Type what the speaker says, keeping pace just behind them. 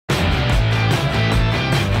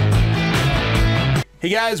Hey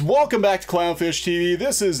guys, welcome back to CLOWNFISH TV.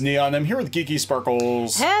 This is Kneon. I'm here with Geeky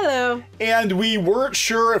Sparkles. Hello. And we weren't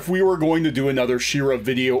sure if we were going to do another She-Ra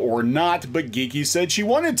video or not, but Geeky said she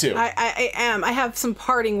wanted to. I am. I have some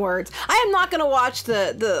parting words. I am not going to watch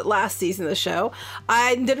the last season of the show.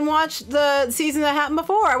 I didn't watch the season that happened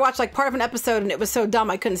before. I watched like part of an episode and it was so dumb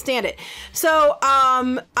I couldn't stand it. So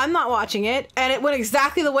I'm not watching it, and it went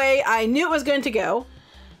exactly the way I knew it was going to go.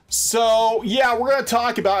 So, yeah, we're going to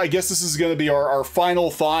talk about, I guess this is going to be our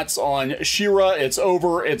final thoughts on She-Ra. It's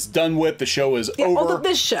over. It's done with. The show is over. Well,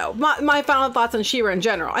 this show. My final thoughts on She-Ra in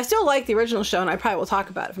general. I still like the original show, and I probably will talk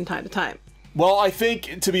about it from time to time. Well, I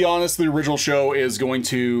think, to be honest, the original show is going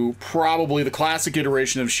to, probably the classic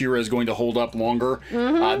iteration of She-Ra is going to hold up longer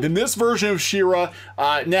than this version of She-Ra.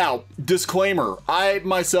 Now, disclaimer, I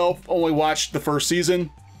myself only watched the first season.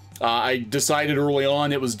 I decided early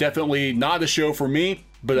on it was definitely not a show for me.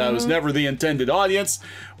 But I was never the intended audience,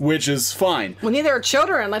 which is fine. Well, neither are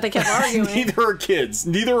children, like they kept arguing. Neither are kids.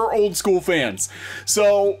 Neither are old school fans.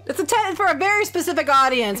 So it's intended for a very specific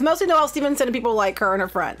audience. Mostly Noelle Stevenson and people like her and her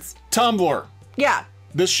friends. Tumblr. Yeah.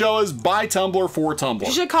 This show is by Tumblr for Tumblr.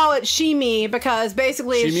 You should call it She-Me because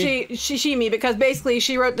basically She-Me because basically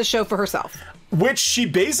she wrote the show for herself. Which she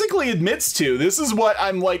basically admits to. This is what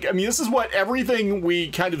I'm like, I mean, this is what everything we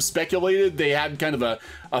kind of speculated. They had kind of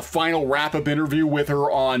a final wrap-up interview with her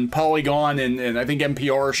on Polygon and I think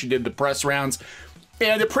NPR, she did the press rounds.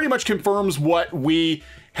 And it pretty much confirms what we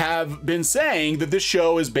have been saying, that this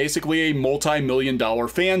show is basically a multi-million-dollar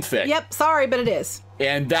fanfic. Yep, sorry, but it is.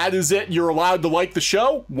 And that is it. You're allowed to like the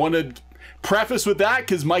show. Want to preface with that,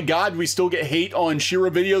 because my God, we still get hate on She-Ra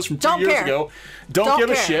videos from 2 years ago. Don't give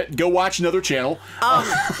a shit. Go watch another channel.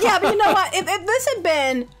 Yeah, but you know what? If this had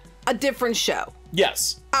been a different show,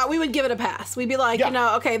 yes, we would give it a pass. We'd be like, you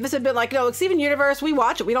know, okay, if this had been like, no, Steven Universe, we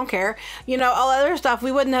watch it, we don't care. You know, all other stuff,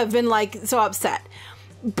 we wouldn't have been like so upset.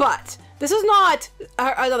 But this is not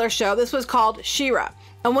another show. This was called She-Ra.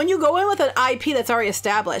 And when you go in with an IP that's already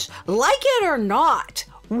established, like it or not,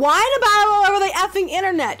 whine about it all over the effing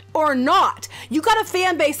internet or not, you got a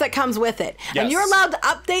fan base that comes with it. Yes. And you're allowed to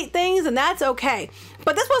update things, and that's okay.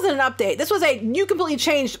 But this wasn't an update. This was you completely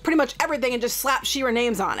changed pretty much everything and just slapped She-Ra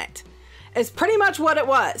names on it. It's pretty much what it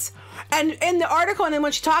was. And in the article, and then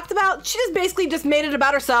when she talked about, she just basically just made it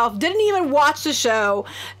about herself, didn't even watch the show,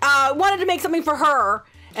 wanted to make something for her.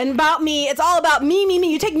 And about me, it's all about me, me,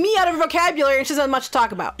 me. You take me out of her vocabulary and she doesn't have much to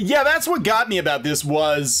talk about. Yeah, that's what got me about this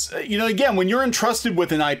was, you know, again, when you're entrusted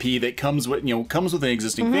with an IP that comes with, you know, comes with an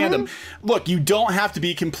existing fandom, look, you don't have to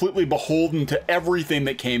be completely beholden to everything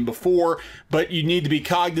that came before, but you need to be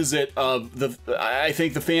cognizant of I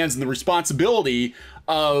think the fans and the responsibility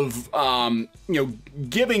of, you know,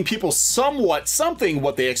 giving people something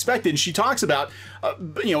what they expected. And she talks about,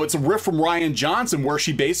 you know, it's a riff from Rian Johnson where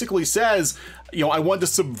she basically says, you know, I wanted to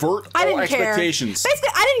subvert all expectations. Basically,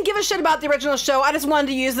 I didn't give a shit about the original show. I just wanted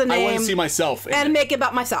to use the name. I wanted to see myself in and make it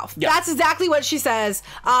about myself. Yeah. That's exactly what she says.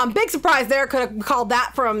 Big surprise there. Could have called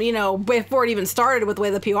that from, you know, before it even started with the way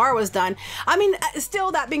the PR was done. I mean,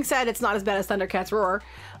 still, that being said, it's not as bad as Thundercats Roar.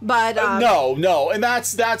 But no, and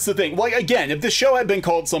that's the thing. Like, again, if the show had been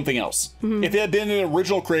called something else, if it had been an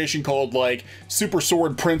original creation called like Super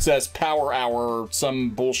Sword Princess Power Hour or some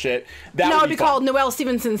bullshit, that would be called Noelle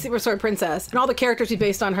Stevenson Super Sword Princess, and all the characters she's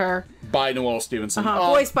based on her. By Noelle Stevenson,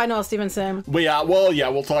 voiced by Noelle Stevenson. But yeah, well, yeah,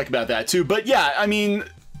 we'll talk about that too. But yeah, I mean,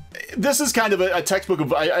 this is kind of a textbook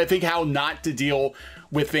of I think how not to deal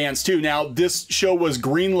with fans too. Now, this show was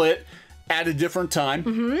greenlit at a different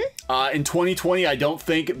time. In 2020, I don't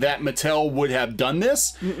think that Mattel would have done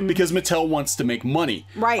this because Mattel wants to make money.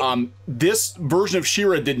 Right. This version of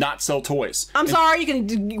She-Ra did not sell toys. I'm sorry, you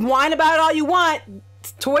can whine about it all you want.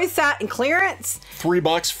 Toys sat in clearance.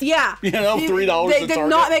 $3. Yeah. You know, $3. They did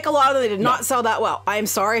not make a lot of them. They did not sell that well. I am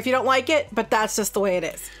sorry if you don't like it, but that's just the way it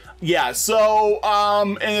is. Yeah, so,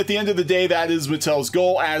 and at the end of the day, that is Mattel's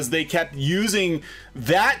goal, as they kept using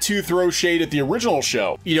that to throw shade at the original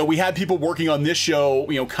show. You know, we had people working on this show,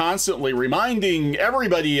 you know, constantly reminding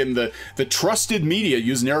everybody in the trusted media,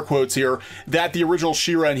 using air quotes here, that the original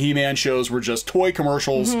She-Ra and He-Man shows were just toy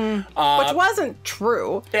commercials. Which wasn't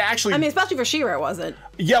true. Actually, I mean, especially for She-Ra, it wasn't.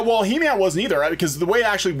 Yeah, well, He-Man wasn't either, right? Because the way it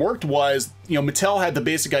actually worked was, you know, Mattel had the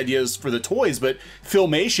basic ideas for the toys, but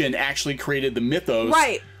Filmation actually created the mythos.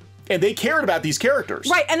 Right. And they cared about these characters.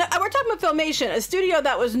 Right, and we're talking about Filmation, a studio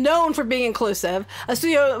that was known for being inclusive, a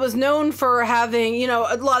studio that was known for having, you know,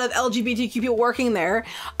 a lot of LGBTQ people working there.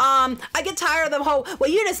 I get tired of the whole, well,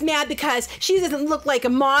 you're just mad because she doesn't look like a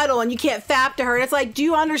model and you can't fap to her. And it's like, do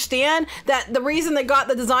you understand that the reason they got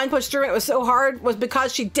the design pushed through and it was so hard was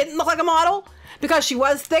because she didn't look like a model? because she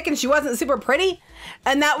was thick and she wasn't super pretty,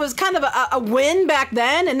 and that was kind of a win back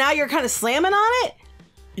then, and now you're kind of slamming on it?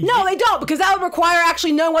 No, they don't, because that would require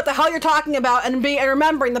actually knowing what the hell you're talking about and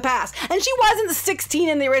remembering the past. And she wasn't 16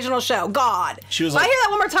 in the original show. God. She was like, I hear that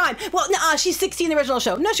one more time. Well, nah, she's 16 in the original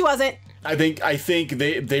show. No, she wasn't. I think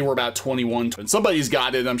they were about 21. Somebody's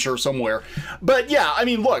got it, I'm sure, somewhere. But yeah, I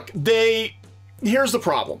mean, look, here's the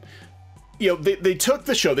problem. You know, they took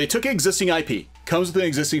the show, they took existing IP, comes with an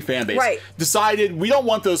existing fan base, right? Decided we don't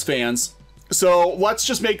want those fans. So let's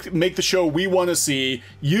just make the show we want to see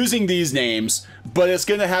using these names, but it's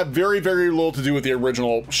going to have very, very little to do with the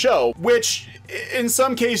original show, which in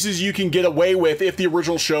some cases you can get away with if the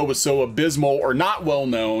original show was so abysmal or not well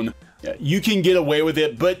known. You can get away with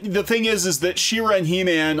it, but the thing is that She-Ra and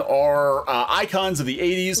He-Man are icons of the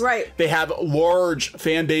 80s. Right. They have large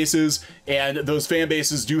fan bases, and those fan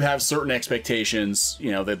bases do have certain expectations,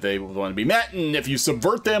 you know, that they want to be met. And if you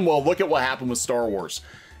subvert them, well, look at what happened with Star Wars.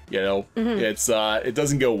 You know, it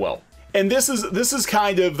doesn't go well. And this is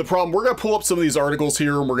kind of the problem. We're going to pull up some of these articles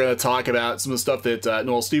here, and we're going to talk about some of the stuff that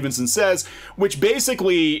Noelle Stevenson says, which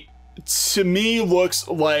basically, to me, looks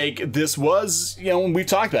like this was, you know, when we've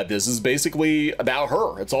talked about this, is basically about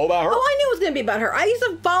her. It's all about her. Oh, I knew it was going to be about her. I used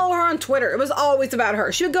to follow her on Twitter. It was always about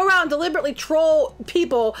her. She would go around and deliberately troll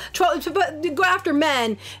people, go after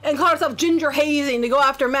men, and call herself ginger hazing to go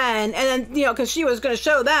after men. And then, you know, because she was going to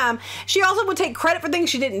show them. She also would take credit for things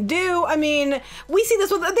she didn't do. I mean, we see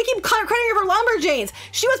this with, they keep crediting her for Lumberjanes.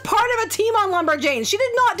 She was part of a team on Lumberjanes. She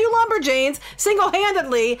did not do Lumberjanes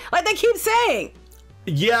single-handedly, like they keep saying.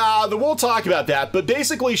 Yeah, we'll talk about that, but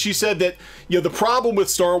basically she said that, you know, the problem with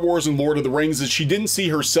Star Wars and Lord of the Rings is she didn't see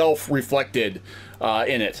herself reflected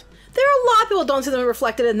in it. There are a lot of people who don't see them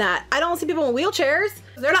reflected in that. I don't see people in wheelchairs.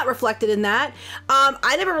 They're not reflected in that.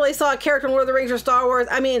 I never really saw a character in Lord of the Rings or Star Wars.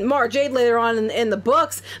 I mean, Mara Jade later on in the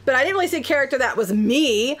books, but I didn't really see a character that was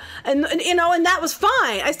me. And you know, and that was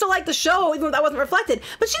fine. I still liked the show, even though that wasn't reflected.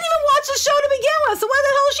 But she didn't even watch the show to begin with, so what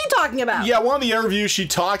the hell is she talking about? Yeah, one of the interviews, she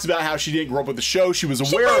talks about how she didn't grow up with the show. She was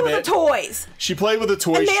aware of it. She played with the toys. She played with the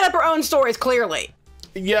toys. And made up her own stories, clearly.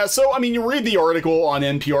 Yeah, so, I mean, you read the article on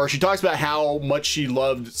NPR. She talks about how much she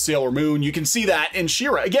loved Sailor Moon. You can see that in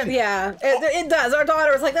She-Ra. Again, yeah, it does. Our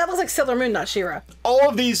daughter was like, that looks like Sailor Moon, not She-Ra. All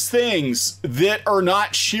of these things that are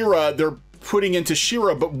not She-Ra, they're putting into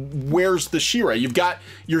She-Ra, but where's the She-Ra? You've got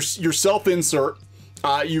your self-insert.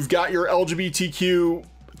 You've got your LGBTQ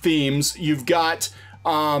themes. You've got,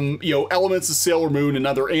 you know, elements of Sailor Moon and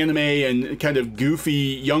other anime and kind of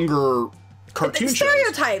goofy, younger cartoon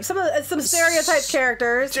stereotypes. Some stereotype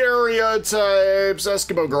characters. Stereotypes.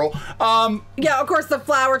 Eskimo girl. Yeah, of course, the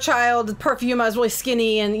flower child, Perfuma, is really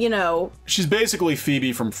skinny, and you know, she's basically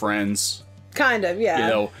Phoebe from Friends. Kind of, yeah. You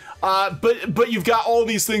know, but you've got all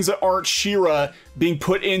these things that aren't She-Ra being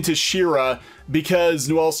put into She-Ra because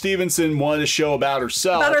Noelle Stevenson wanted a show about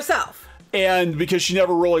herself. About herself. And because she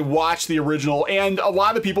never really watched the original, and a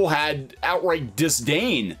lot of people had outright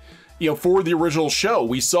disdain, you know, for the original show.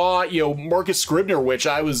 We saw, you know, Marcus Scribner, which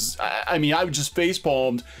I was just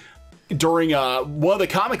facepalmed during one of the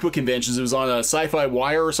comic book conventions. It was on a Sci-Fi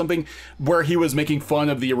Wire or something, where he was making fun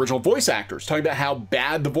of the original voice actors, talking about how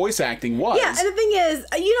bad the voice acting was. Yeah, and the thing is,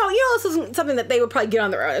 you know, this isn't something that they would probably get on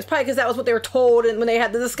their own. It's probably because that was what they were told and when they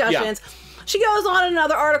had the discussions. Yeah. She goes on in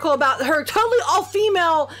another article about her totally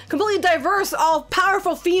all-female, completely diverse,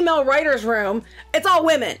 all-powerful female writer's room. It's all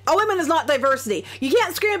women. All women is not diversity. You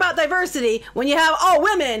can't scream about diversity when you have all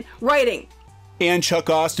women writing. And Chuck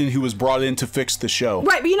Austin, who was brought in to fix the show.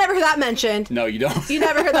 Right, but you never hear that mentioned. No, you don't. You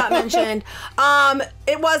never hear that mentioned.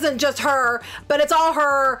 It wasn't just her, but it's all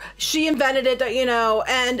her. She invented it, you know,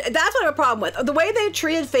 and that's what I have a problem with. The way they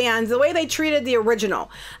treated fans, the way they treated the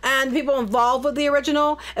original, and people involved with the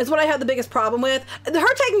original is what I have the biggest problem with.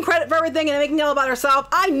 Her taking credit for everything and making it all about herself,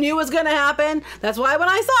 I knew was going to happen. That's why when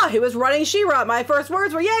I saw who was running She-Ra, my first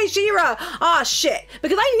words were, yay, She-Ra. Ah, shit.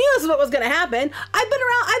 Because I knew this is what was going to happen.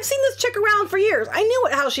 I've seen this chick around for years. I knew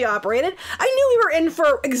how she operated. I knew we were in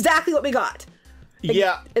for exactly what we got.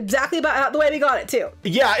 Yeah. Exactly about the way we got it, too.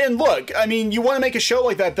 Yeah, and look, I mean, you want to make a show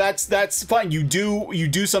like that, that's fine. You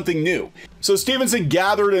do something new. So Stevenson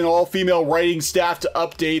gathered an all-female writing staff to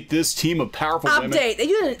update this team of powerful women. Update.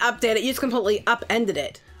 You didn't update it. You just completely upended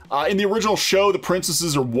it. In the original show, the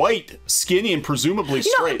princesses are white, skinny, and presumably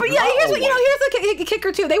straight. No, but yeah, here's the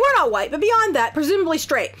kicker too. They weren't all white, but beyond that, presumably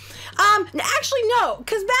straight. Actually, no,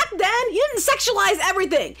 because back then you didn't sexualize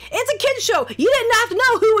everything. It's a kid's show. You didn't have to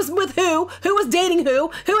know who was with who was dating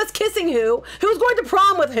who was kissing who was going to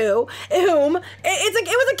prom with whom.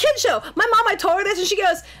 It was a kid's show. My mom, I told her this, and she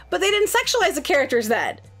goes, "But they didn't sexualize the characters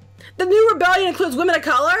then. The new rebellion includes women of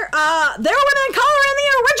color. There were women of color in the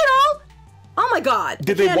original." Oh my God.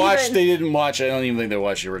 Did they watch? They didn't watch. I don't even think they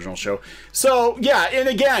watched the original show. So yeah, and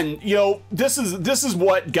again, you know, this is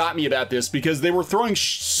what got me about this, because they were throwing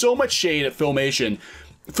so much shade at Filmation.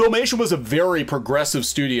 Filmation was a very progressive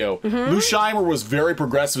studio. Lou Scheimer was very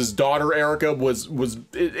progressive. His daughter Erica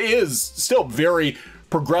is still very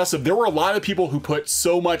progressive. There were a lot of people who put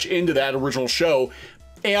so much into that original show.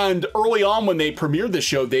 And early on, when they premiered the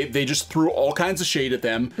show, they just threw all kinds of shade at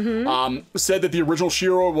them. Said that the original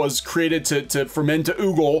She-Ra was created for men to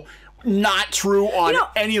oogle. Not true on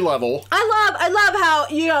any level. I love how,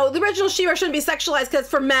 you know, the original She-Ra shouldn't be sexualized because it's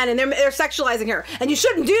for men, and they're sexualizing her, and you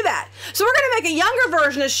shouldn't do that. So we're gonna make a younger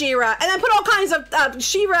version of She-Ra, and then put all kinds of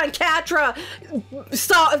She-Ra and Catra,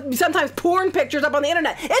 sometimes porn pictures up on the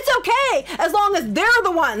internet. It's okay as long as they're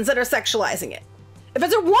the ones that are sexualizing it. If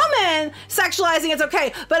it's a woman sexualizing, it's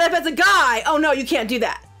okay. But if it's a guy, oh no, you can't do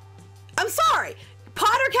that. I'm sorry.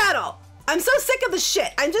 Pot or kettle. I'm so sick of the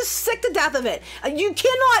shit. I'm just sick to death of it. You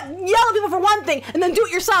cannot yell at people for one thing and then do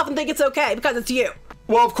it yourself and think it's okay because it's you.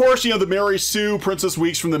 Well, of course, you know, the Mary Sue, Princess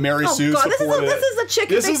Weeks from the Mary Sue. God, this is a chick.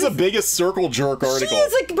 This is the biggest circle jerk article. She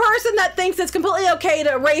is a person that thinks it's completely okay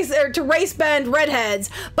to race bend redheads,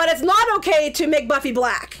 but it's not okay to make Buffy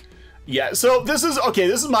black. Yeah, so this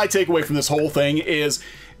is my takeaway from this whole thing is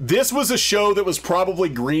this was a show that was probably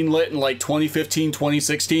greenlit in like 2015,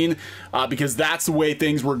 2016, because that's the way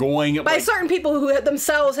things were going. By certain people who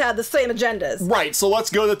themselves had the same agendas. Right, so let's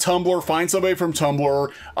go to Tumblr, find somebody from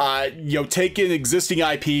Tumblr, you know, take an existing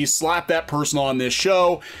IP, slap that person on this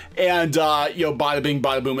show, and, you know, bada bing,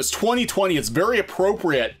 bada boom. It's 2020, it's very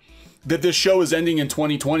appropriate that this show is ending in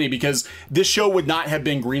 2020 because this show would not have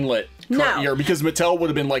been greenlit. Year, because Mattel would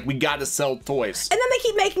have been like, we got to sell toys. And then they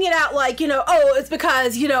keep making it out like, you know, oh, it's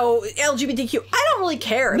because, you know, LGBTQ. I don't really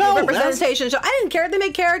care. No, the representation show. I didn't care. They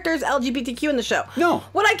made characters LGBTQ in the show. No.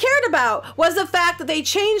 What I cared about was the fact that they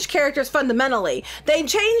changed characters fundamentally. They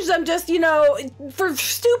changed them just, you know, for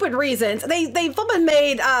stupid reasons. They flippin'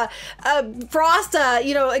 made Frosta,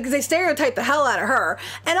 you know, because they stereotyped the hell out of her,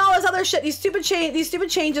 and all this other shit. These stupid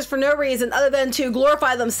changes for no reason other than to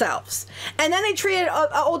glorify themselves. And then they treated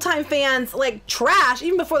old time fans like trash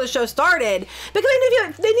even before the show started because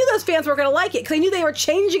they knew those fans weren't going to like it because they knew they were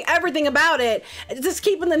changing everything about it, just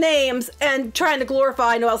keeping the names and trying to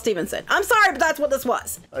glorify Noelle Stevenson. I'm sorry, but that's what this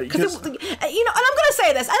was. You know, and I'm going to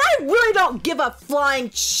say this, and I really don't give a flying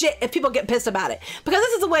shit if people get pissed about it because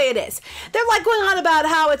this is the way it is. They're like going on about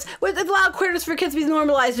how it's allowed queerness for kids to be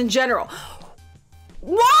normalized in general.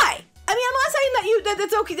 Why? I mean, I'm not saying that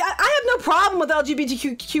that's okay. I have no problem with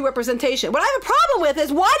LGBTQ representation. What I have a problem with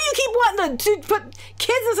is why do you keep wanting to put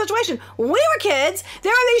kids in a situation? When we were kids,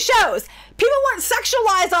 there were these shows. People weren't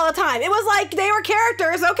sexualized all the time. It was like they were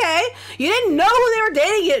characters, okay? You didn't know who they were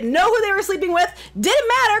dating. You didn't know who they were sleeping with. Didn't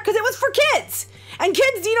matter because it was for kids. And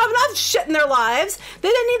kids, you know, have enough shit in their lives. They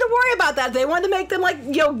didn't need to worry about that. If they wanted to make them, like,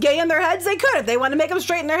 you know, gay in their heads, they could. If they wanted to make them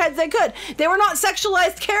straight in their heads, they could. They were not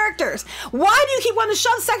sexualized characters. Why do you keep wanting to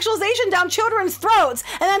shove sexualization down children's throats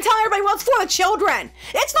and then tell everybody, well, it's for the children?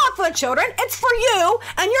 It's not for the children. It's for you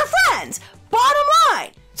and your friends. Bottom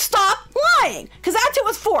line, stop lying, because that's who it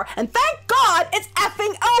was for. And thank God it's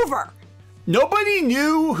effing over. Nobody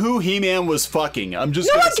knew who He-Man was fucking. I'm just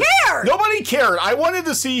No one cared! Nobody cared. I wanted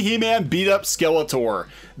to see He-Man beat up Skeletor.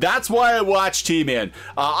 That's why I watched He-Man.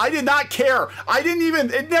 I did not care.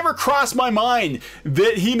 It never crossed my mind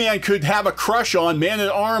that He-Man could have a crush on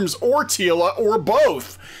Man-at-Arms or Teela or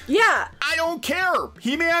both. Yeah. I don't care.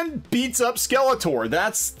 He-Man beats up Skeletor.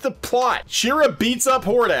 That's the plot. She-Ra beats up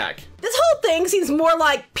Hordak. This whole thing seems more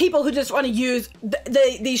like people who just want to use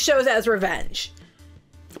these shows as revenge.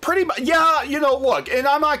 Pretty much, yeah, you know, look, and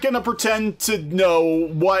I'm not going to pretend to know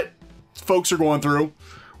what folks are going through,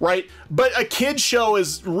 right? But a kid's show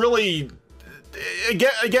is really,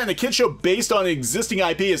 again, a kid's show based on existing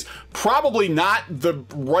IP is probably not the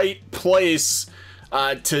right place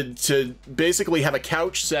to basically have a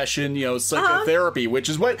couch session, you know, psychotherapy, which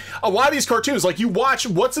is what a lot of these cartoons, like you watch,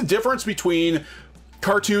 what's the difference between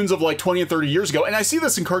cartoons of like 20 and 30 years ago, and I see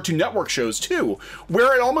this in Cartoon Network shows too,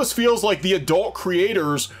 where it almost feels like the adult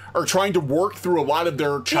creators are trying to work through a lot of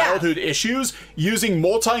their childhood issues using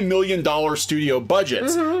multi-million-dollar studio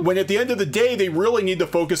budgets, when at the end of the day they really need to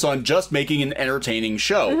focus on just making an entertaining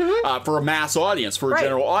show for a mass audience, for a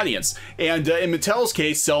general audience, and in Mattel's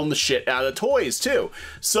case, selling the shit out of toys too.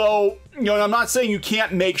 So, you know, I'm not saying you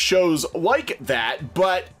can't make shows like that,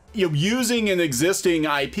 but you know, using an existing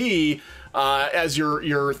IP as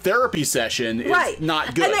your therapy session is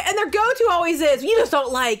not good. And their go-to always is, you just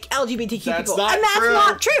don't like LGBTQ people. And that's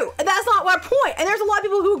not true. And that's not our point. And there's a lot of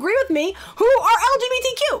people who agree with me who are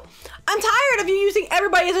LGBTQ. I'm tired of you using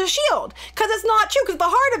everybody as a shield, because it's not true, because the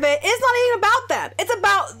heart of it is not even about them. It's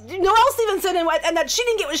about Noelle Stevenson and that she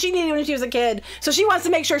didn't get what she needed when she was a kid, so she wants to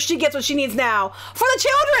make sure she gets what she needs now for the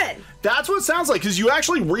children. That's what it sounds like, because you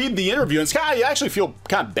actually read the interview, and it's kind of, you actually feel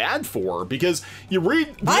kind of bad for her, because you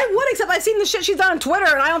read... I would, except I've seen the shit she's done on Twitter,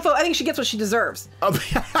 and I think she gets what she deserves.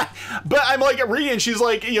 But I'm like, reading, and she's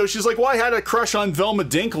like, well, I had a crush on Velma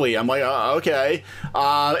Dinkley. I'm like, okay.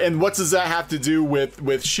 And what does that have to do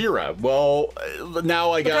with She-Ra? Well,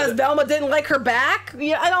 now I got... Because Velma didn't like her back?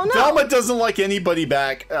 Yeah, I don't know. Velma doesn't like anybody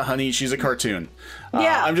back, honey. She's a cartoon.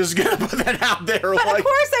 Yeah. I'm just going to put that out there. But of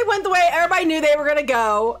course they went the way everybody knew they were going to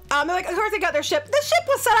go. They're like, of course they got their ship. The ship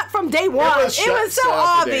was set up from day one. It was so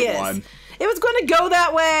obvious. It was going to go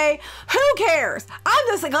that way. Who cares? I'm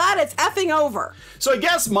just glad it's effing over. So I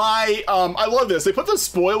guess I love this. They put the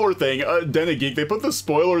spoiler thing, Den of Geek, they put the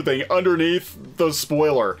spoiler thing underneath the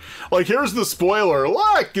spoiler. Like, here's the spoiler.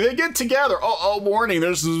 Look, they get together. Oh, warning,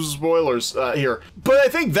 there's some spoilers here. But I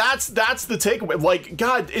think that's the takeaway. Like,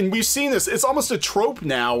 God, and we've seen this. It's almost a trope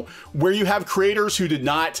now where you have creators who did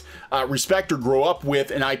not respect or grow up with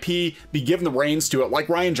an IP be given the reins to it, like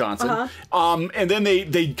Rian Johnson. And then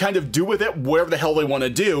they kind of do with it whatever the hell they want to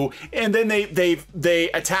do, and then they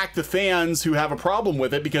attack the fans who have a problem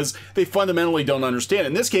with it because they fundamentally don't understand.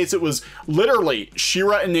 In this case, it was literally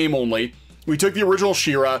She-Ra in name only. We took the original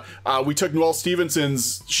She-Ra, we took Noelle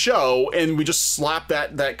Stevenson's show, and we just slapped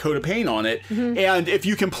that coat of paint on it. And if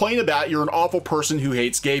you complain about it, you're an awful person who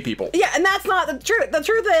hates gay people. Yeah, and that's not the truth. The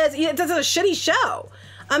truth is, it's a shitty show.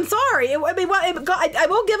 I'm sorry. I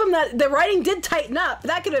will give them that the writing did tighten up.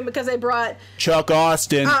 That could have been because they brought Chuck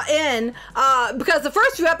Austin in, because the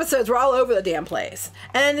first few episodes were all over the damn place,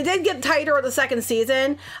 and it did get tighter with the second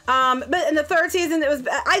season. But in the third season,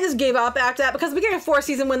 I just gave up after that, because beginning of fourth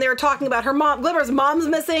season, when they were talking about her mom, Glimmer's mom's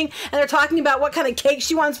missing, and they're talking about what kind of cake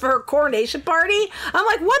she wants for her coronation party. I'm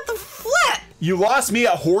like, what the flip? You lost me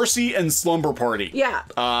at Horsey and Slumber Party. Yeah.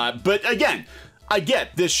 But again, I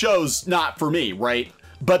get this show's not for me, right?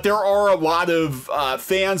 But there are a lot of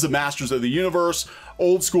fans of Masters of the Universe,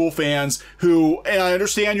 old school fans who, and I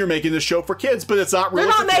understand you're making this show for kids, but it's not really.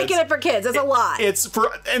 They're not making it for kids. It's a lie. It's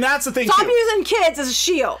for, and that's the thing. Stop using kids as a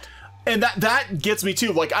shield. And that gets me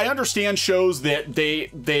too. Like, I understand shows that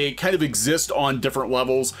they kind of exist on different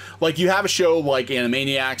levels. Like, you have a show like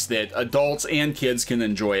Animaniacs that adults and kids can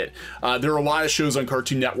enjoy it. There are a lot of shows on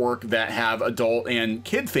Cartoon Network that have adult and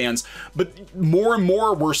kid fans, but more and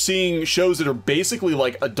more we're seeing shows that are basically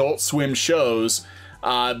like Adult Swim shows,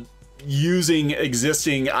 using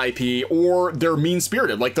existing IP, or they're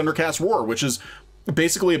mean-spirited, like Thundercats Roar, which is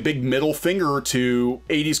basically a big middle finger to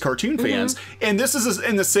 80s cartoon fans. And this is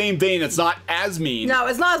in the same vein. It's not as mean. No,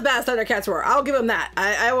 it's not as bad as Thundercats Roar. I'll give them that.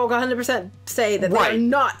 I will 100% say that they're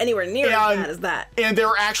not anywhere near as bad as that. And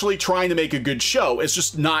they're actually trying to make a good show. It's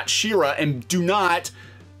just not She-Ra, and do not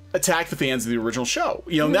attack the fans of the original show.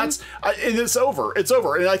 You know, and that's, and it's over. It's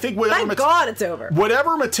over. And I think whatever Thank God it's over.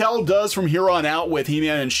 Whatever Mattel does from here on out with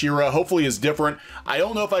He-Man and She-Ra hopefully is different. I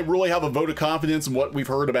don't know if I really have a vote of confidence in what we've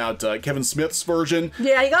heard about Kevin Smith's version.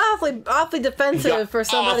 Yeah, he got awfully defensive for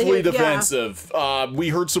somebody. Awfully defensive. We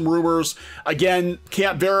heard some rumors. Again,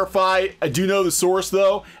 can't verify. I do know the source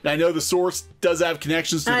though, and I know the source does have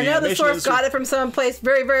connections to the animation industry. I know the source got it from some place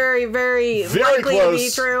very, very, very likely to be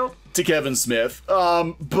true. To Kevin Smith,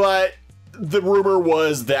 but the rumor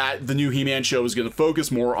was that the new He-Man show was going to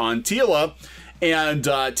focus more on Teela, and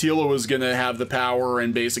Teela was going to have the power,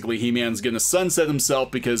 and basically He-Man's going to sunset himself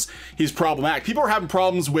because he's problematic. People are having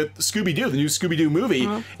problems with Scooby-Doo, the new Scooby-Doo movie.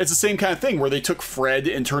 It's the same kind of thing where they took Fred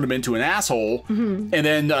and turned him into an asshole, and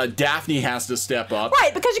then Daphne has to step up.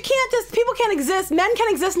 Right, because you can't just, people can't exist, men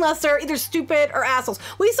can't exist unless they're either stupid or assholes.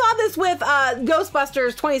 We saw this with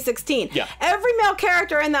Ghostbusters 2016. Yeah. Every male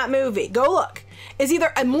character in that movie, go look, is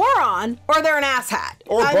either a moron or they're an asshat.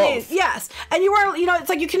 Or both. Mean, yes. And it's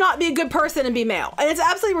like you cannot be a good person and be male. And it's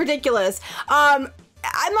absolutely ridiculous.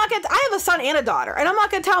 I have a son and a daughter, and I'm not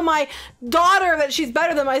going to tell my daughter that she's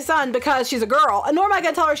better than my son because she's a girl, and nor am I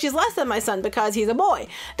going to tell her she's less than my son because he's a boy.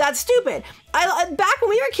 That's stupid. Back when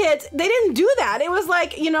we were kids, they didn't do that. It was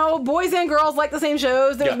like, boys and girls like the same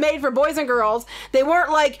shows. It was made for boys and girls. They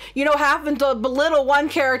weren't like, having to belittle one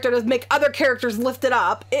character to make other characters lift it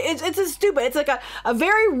up. It's just stupid. It's like a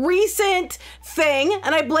very recent thing,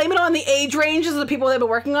 and I blame it on the age ranges of the people that have been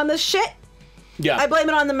working on this shit. Yeah. I blame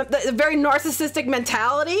it on the very narcissistic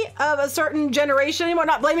mentality of a certain generation anymore.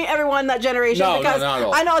 Not blaming everyone in that generation, because not at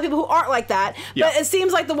all. I know people who aren't like that. Yeah. But it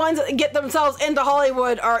seems like the ones that get themselves into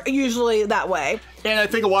Hollywood are usually that way. And I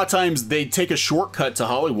think a lot of times they take a shortcut to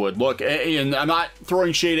Hollywood. Look, and I'm not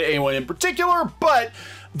throwing shade at anyone in particular, but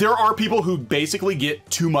there are people who basically get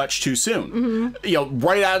too much too soon. You know,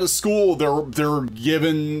 right out of school, they're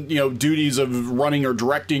given, you know, duties of running or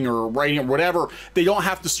directing or writing or whatever. They don't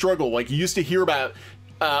have to struggle. Like, you used to hear about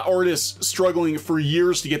artists struggling for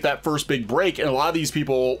years to get that first big break, and a lot of these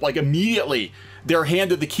people, like, immediately they're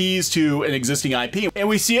handed the keys to an existing IP. And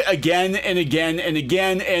we see it again and again and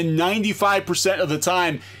again, and 95% of the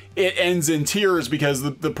time it ends in tears because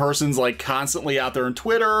the person's like constantly out there on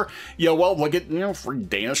Twitter. You know, well, look at, you know, for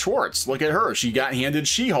Dana Schwartz. Look at her. She got handed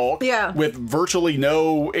She-Hulk with virtually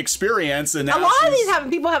no experience. And now a lot of these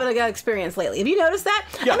people haven't got experience lately. Have you noticed that?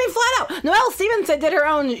 Yeah. I mean, flat out. Noelle Stevenson did her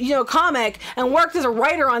own, you know, comic and worked as a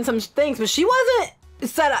writer on some things, but she wasn't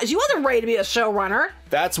set up. She wasn't ready to be a showrunner.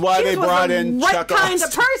 That's why they brought in Chuck Austin. What kind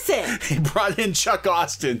of person? They brought in Chuck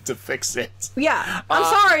Austin to fix it. Yeah, I'm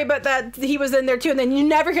sorry, but that he was in there too, and then you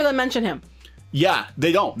never hear them mention him. Yeah,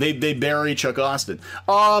 they don't. They bury Chuck Austin.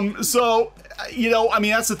 So, you know, I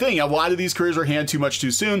mean, that's the thing. A lot of these careers are handed too much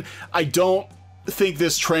too soon. I don't think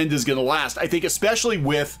this trend is going to last. I think especially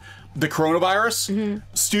with the coronavirus,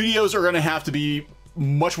 studios are going to have to be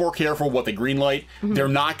much more careful what they greenlight. They're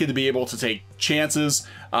not going to be able to take chances,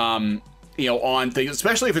 you know, on things,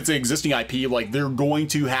 especially if it's an existing IP. Like, they're going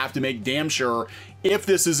to have to make damn sure, if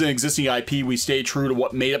this is an existing IP, we stay true to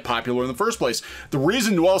what made it popular in the first place. The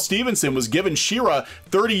reason Noelle Stevenson was given She-Ra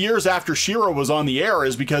 30 years after She-Ra was on the air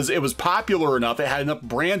is because it was popular enough, it had enough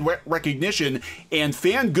brand recognition and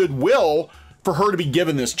fan goodwill for her to be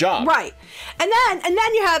given this job. Right. And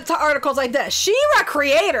then you have articles like this. She-Ra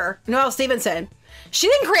creator, Noelle Stevenson, she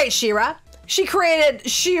didn't create She-Ra. She created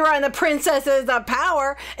She-Ra and the Princesses of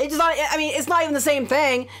Power. It's not, I mean, it's not even the same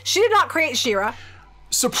thing. She did not create She-Ra.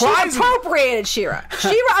 Surprisingly, she appropriated She-Ra.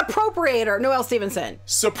 She-Ra appropriator, Noelle Stevenson.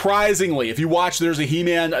 Surprisingly, if you watch, there's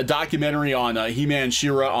a documentary on He-Man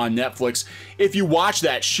She-Ra on Netflix. If you watch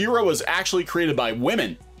that, She-Ra was actually created by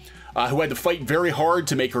women who had to fight very hard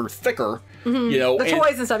to make her thicker. You know, the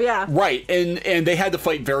toys and stuff, yeah. Right, and they had to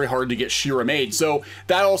fight very hard to get She-Ra made. So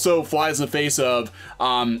that also flies in the face of,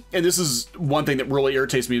 and this is one thing that really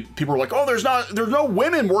irritates me. People are like, oh, there's no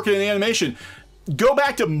women working in animation. Go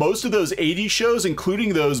back to most of those 80s shows,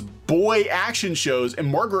 including those boy action shows, and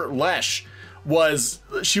Margaret Lesh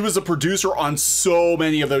she was a producer on so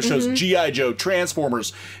many of those shows. G.I. Joe,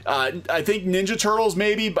 Transformers, I think Ninja Turtles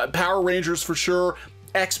maybe, but Power Rangers for sure,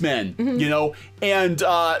 X-Men, you know, and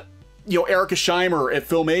you know, Erica Scheimer at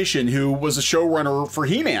Filmation, who was a showrunner for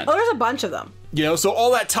He-Man. Oh, there's a bunch of them. You know, so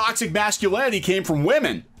all that toxic masculinity came from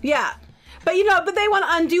women. Yeah. But, you know, they want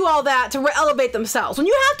to undo all that to elevate themselves. When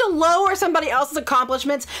you have to lower somebody else's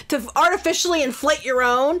accomplishments to artificially inflate your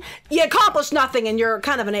own, you accomplish nothing and you're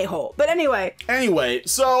kind of an a-hole. But anyway. Anyway,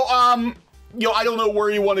 so, you know, I don't know where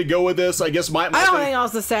you want to go with this. I guess my I don't have anything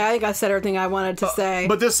else to say. I think I said everything I wanted to say.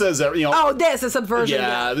 But this says that, you know. Oh, this is subversion.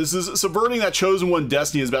 Yeah, this is subverting that chosen one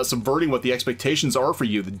destiny is about subverting what the expectations are for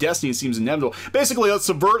you. The destiny seems inevitable. Basically, let's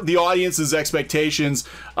subvert the audience's expectations,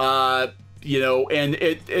 you know, and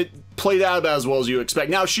it played out about as well as you expect.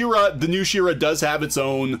 Now, She-Ra, the new She-Ra does have its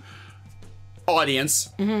own audience.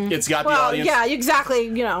 It's got the audience. Yeah, exactly,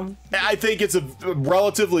 you know. I think it's a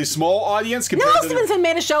relatively small audience compared Noelle to Stevenson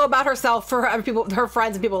made a show about herself for other people, her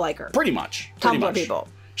friends and people like her. Pretty much. Tumblr people.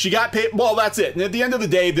 She got paid. Well, that's it. And at the end of the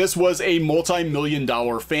day, this was a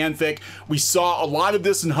multi-million-dollar fanfic. We saw a lot of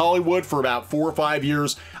this in Hollywood for about 4 or 5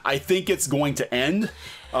 years. I think it's going to end.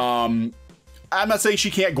 I'm not saying she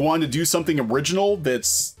can't go on to do something original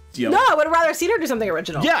that's, you know. No, I would have rather seen her do something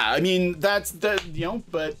original. Yeah, I mean, you know,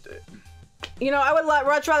 but. You know, I would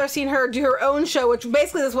much rather seen her do her own show, which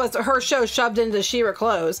basically this was her show shoved into She-Ra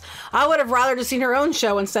clothes. I would have rather just seen her own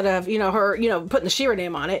show instead of, you know, her, you know, putting the She-Ra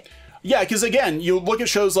name on it. Yeah, because again, you look at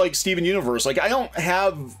shows like Steven Universe. Like, I don't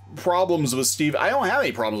have problems with I don't have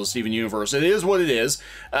any problems with Steven Universe. It is what it is.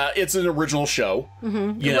 It's an original show. You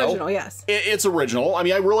know? Original, yes. It's original. I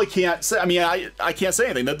mean, I really can't say. I mean, I can't say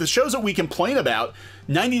anything. The shows that we complain about,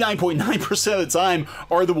 99.9% of the time,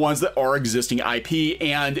 are the ones that are existing IP,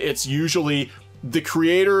 and it's usually the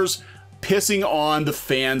creators pissing on the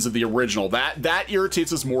fans of the original. That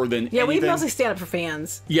irritates us more than anything. We mostly stand up for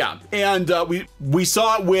fans. Yeah, and we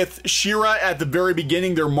saw it with She-Ra at the very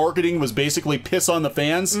beginning. Their marketing was basically piss on the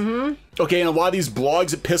fans. Okay, and a lot of these blogs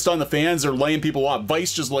that pissed on the fans are laying people off.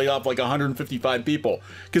 Vice just laid off like 155 people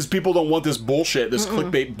because people don't want this bullshit, this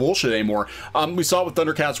clickbait bullshit anymore. We saw it with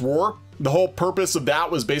Thundercats Roar. The whole purpose of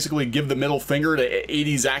that was basically give the middle finger to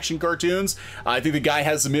 80s action cartoons. I think the guy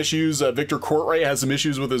has some issues. Victor Courtwright has some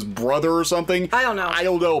issues with his brother or something. I don't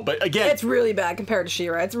know. But again, it's really bad compared to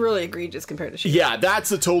She-Ra. It's really egregious compared to She-Ra. Yeah,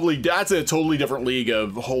 that's a totally different league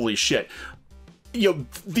of holy shit. You know,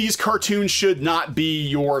 these cartoons should not be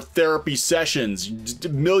your therapy sessions,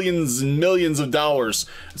 millions and millions of dollars,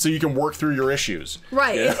 so you can work through your issues.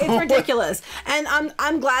 Right, You know? it's ridiculous, and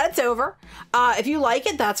I'm glad it's over. If you like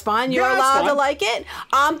it, that's fine. You're allowed to like it.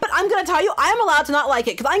 But I'm gonna tell you, I am allowed to not like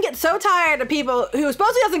it because I get so tired of people who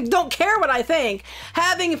supposedly don't care what I think,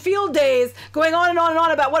 having field days going on and on and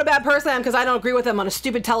on about what a bad person I am because I don't agree with them on a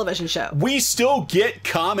stupid television show. We still get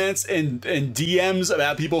comments and DMs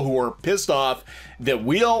about people who are pissed off that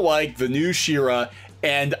we don't like the new She-Ra,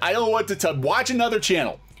 and I don't know what to tell. Watch another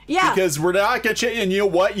channel. Yeah. Because we're not gonna change. And you know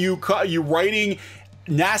what? You writing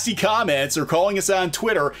nasty comments or calling us out on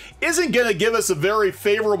Twitter isn't going to give us a very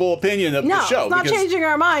favorable opinion of the show. No, it's not changing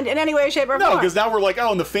our mind in any way, shape, or form. No, because now we're like,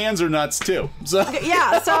 oh, and the fans are nuts too. So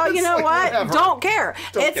yeah, so you know what? Whatever. Don't care.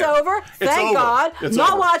 It's over. Thank God.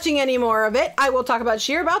 Not watching any more of it. I will talk about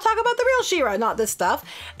She-Ra, but I'll talk about the real She-Ra, not this stuff.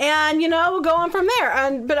 And, you know, we'll go on from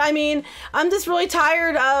there. But I mean, I'm just really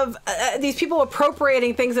tired of these people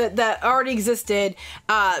appropriating things that already existed,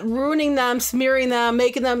 ruining them, smearing them,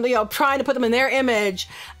 making them, you know, trying to put them in their image.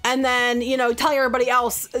 And then, you know, telling everybody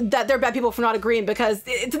else that they're bad people for not agreeing because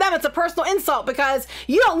to them it's a personal insult because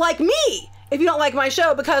you don't like me if you don't like my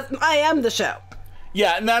show because I am the show.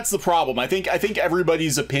 Yeah, and that's the problem. I think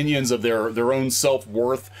everybody's opinions of their own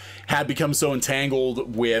self-worth have become so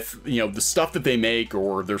entangled with, you know, the stuff that they make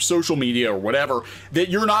or their social media or whatever that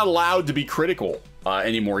you're not allowed to be critical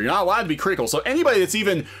anymore. You're not allowed to be critical. So anybody that's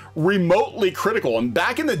even remotely critical, and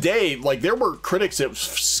back in the day, like there were critics that was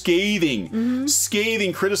scathing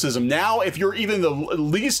criticism. Now, if you're even the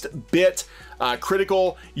least bit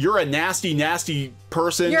critical, you're a nasty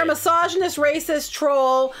person. You're a misogynist, racist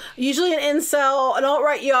troll, usually an incel, an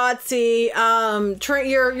alt-right Yahtzee,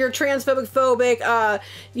 you're transphobic, phobic,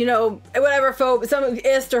 you know, whatever phobe, some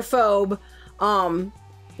ist or phobe.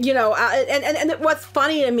 You know, and what's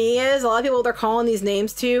funny to me is a lot of people they're calling these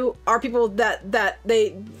names to are people that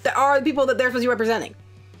are the people that they're supposed to be representing.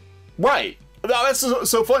 Right. That's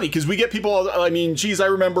so funny because we get people. I mean, geez, I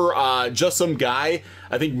remember just some guy.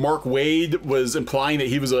 I think Mark Wade was implying that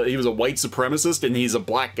he was a white supremacist and he's a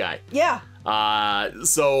black guy. Yeah.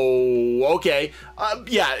 So okay.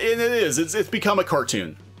 Yeah, and it is. It's become a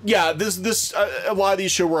cartoon. Yeah. This a lot of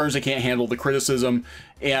these showrunners, they can't handle the criticism.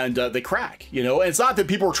 And they crack, you know? And it's not that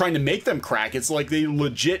people are trying to make them crack. It's like they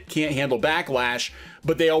legit can't handle backlash,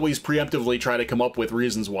 but they always preemptively try to come up with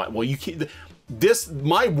reasons why. Well, you can't...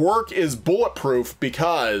 my work is bulletproof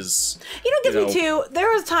because... You know what gets me too?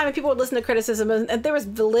 There was a time when people would listen to criticism, and if there was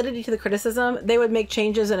validity to the criticism, they would make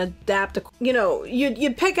changes and adapt. You know,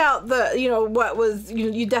 you'd pick out the, you know, what was...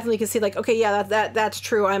 You definitely could see, like, okay, yeah, that's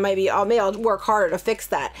true. I'll work harder to fix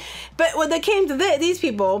that. But when they came to these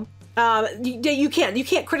people... you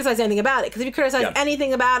can't criticize anything about it because if you criticize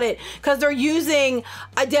anything about it because they're using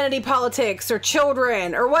identity politics or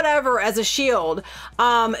children or whatever as a shield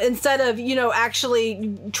instead of, you know,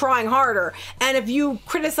 actually trying harder. And if you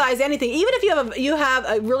criticize anything, even if you have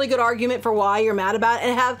a really good argument for why you're mad about it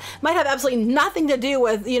and might have absolutely nothing to do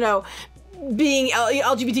with, you know, being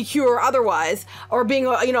LGBTQ or otherwise, or being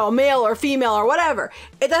a male or female or whatever.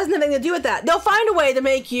 It doesn't have anything to do with that. They'll find a way to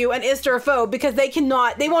make you an ist or a phobe because they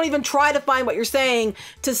won't even try to find what you're saying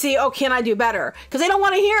to see, oh, can I do better? Because they don't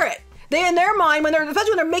want to hear it. They, in their mind, especially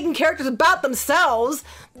when they're making characters about themselves,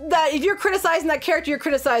 that if you're criticizing that character, you're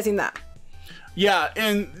criticizing that. Yeah,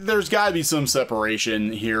 and there's got to be some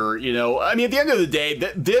separation here, you know. I mean, at the end of the day,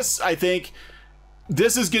 I think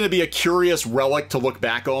this is going to be a curious relic to look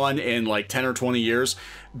back on in like 10 or 20 years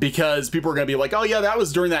because people are going to be like, oh yeah, that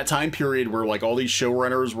was during that time period where like all these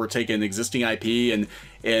showrunners were taking existing IP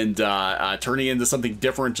and turning it into something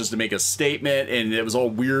different just to make a statement, and it was all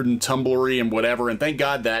weird and tumblery and whatever, and thank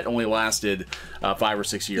God that only lasted 5 or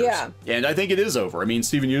 6 years. Yeah. And I think it is over. I mean,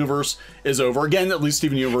 Steven Universe is over. Again, at least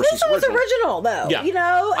Steven Universe is original. This was original, though. Yeah. You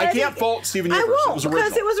know? I can't fault Steven Universe. I won't,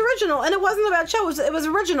 because it was original, and it wasn't about show. It was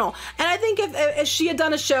original. And I think if she had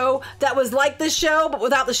done a show that was like this show, but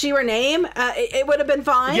without the She-Ra name, it would have been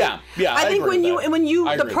fine. Yeah, yeah. I think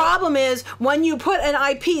the problem is when you put an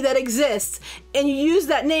IP that exists and you use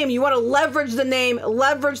that name, you want to leverage the name,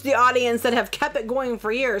 leverage the audience that have kept it going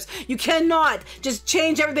for years. You cannot just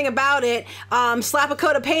change everything about it, slap a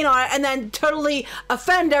coat of paint on it, and then totally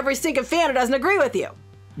offend every single fan who doesn't agree with you.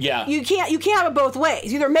 Yeah. You can't have it both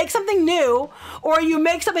ways. You either make something new or you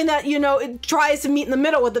make something that, you know, it tries to meet in the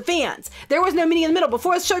middle with the fans. There was no meeting in the middle.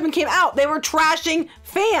 Before the show even came out, they were trashing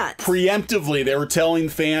fans. Preemptively, they were telling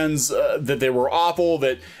fans that they were awful,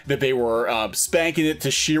 that they were spanking it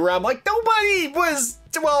to She-Ra. I'm like, nobody was,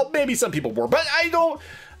 well, maybe some people were, but I don't...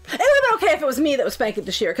 It would have been okay if it was me that was spanking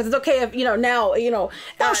the She-Ra, because it's okay if, you know, now, you know...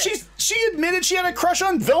 No, she admitted she had a crush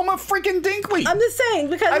on Velma freaking Dinkley. I'm just saying,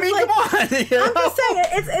 because... I mean, like, come on! You know? I'm just saying,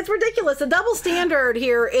 it's ridiculous. The double standard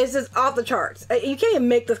here is just off the charts. You can't even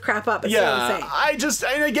make this crap up. It's so insane.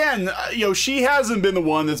 And again, you know, she hasn't been the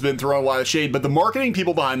one that's been throwing a lot of shade, but the marketing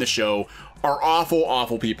people behind the show are awful,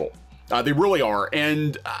 awful people. They really are.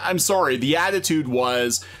 And I'm sorry, the attitude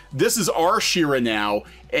was, this is our She-Ra now,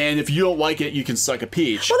 and if you don't like it, you can suck a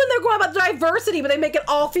peach. Well, then they're going about diversity, but they make it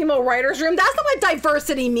all-female writer's room. That's not what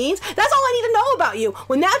diversity means. That's all I need to know about you.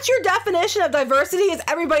 When that's your definition of diversity is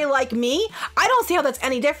everybody like me, I don't see how that's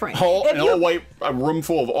any different. A room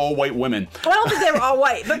full of all-white women. Well, I don't think they were all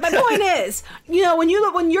white, but my point is, you know, when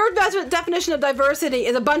your definition of diversity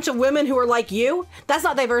is a bunch of women who are like you, that's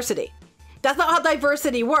not diversity. That's not how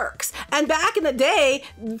diversity works. And back in the day,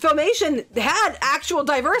 Filmation had actual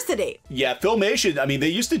diversity. Yeah, Filmation, I mean, they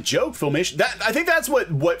used to joke Filmation. I think that's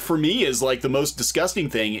what for me is like the most disgusting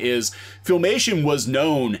thing is Filmation was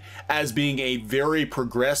known as being a very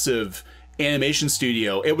progressive animation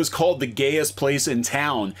studio. It was called the gayest place in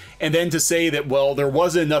town. And then to say that, well, there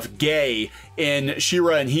wasn't enough gay in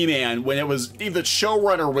She-Ra and He-Man when it was, the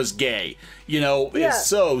showrunner was gay, you know, is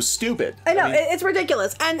so stupid. I know, it's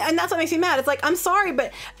ridiculous. And that's what makes me mad. It's like, I'm sorry,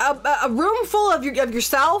 but a room full of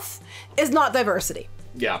yourself is not diversity.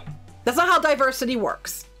 Yeah. That's not how diversity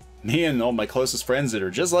works. Me and all my closest friends that are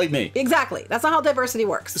just like me. Exactly. That's not how diversity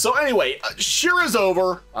works. So anyway, She-Ra's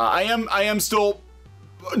over. I am still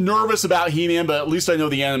nervous about He-Man, but at least I know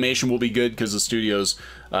the animation will be good because the studio's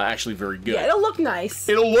actually very good. Yeah, it'll look nice.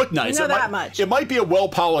 It'll look nice. You know that much. It might be a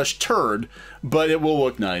well-polished turd, but it will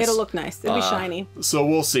look nice. It'll look nice. It'll be shiny. So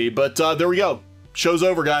we'll see. But there we go. Show's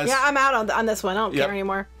over, guys. Yeah, I'm out on this one. I don't care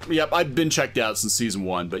anymore. Yep, I've been checked out since season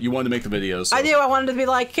 1, but you wanted to make the video. So. I do. I wanted to be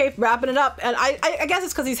like, okay, wrapping it up. And I guess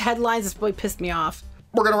it's because these headlines just really pissed me off.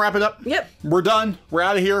 We're going to wrap it up. Yep. We're done. We're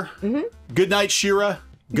out of here. Good night, She-Ra.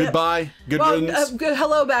 Goodbye. Good riddance.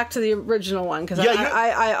 Hello back to the original one, because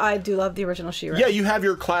I do love the original She-Ra. Yeah, you have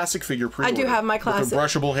your classic figure pre-ordered. I do have my classic. With the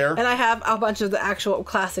brushable hair. And I have a bunch of the actual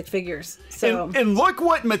classic figures. So. And look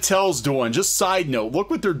what Mattel's doing. Just side note, look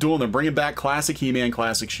what they're doing. They're bringing back classic He-Man,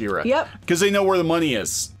 classic She-Ra. Yep. Because they know where the money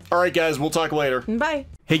is. All right, guys, we'll talk later. Bye.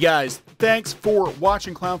 Hey, guys, thanks for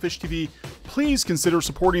watching CLOWNFISH TV. Please consider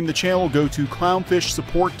supporting the channel. Go to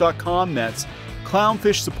clownfishsupport.com. That's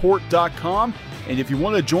clownfishsupport.com. And if you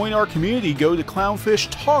want to join our community, go to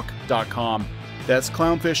clownfishtalk.com. That's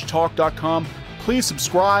clownfishtalk.com. Please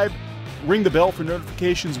subscribe, ring the bell for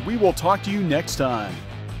notifications. We will talk to you next time.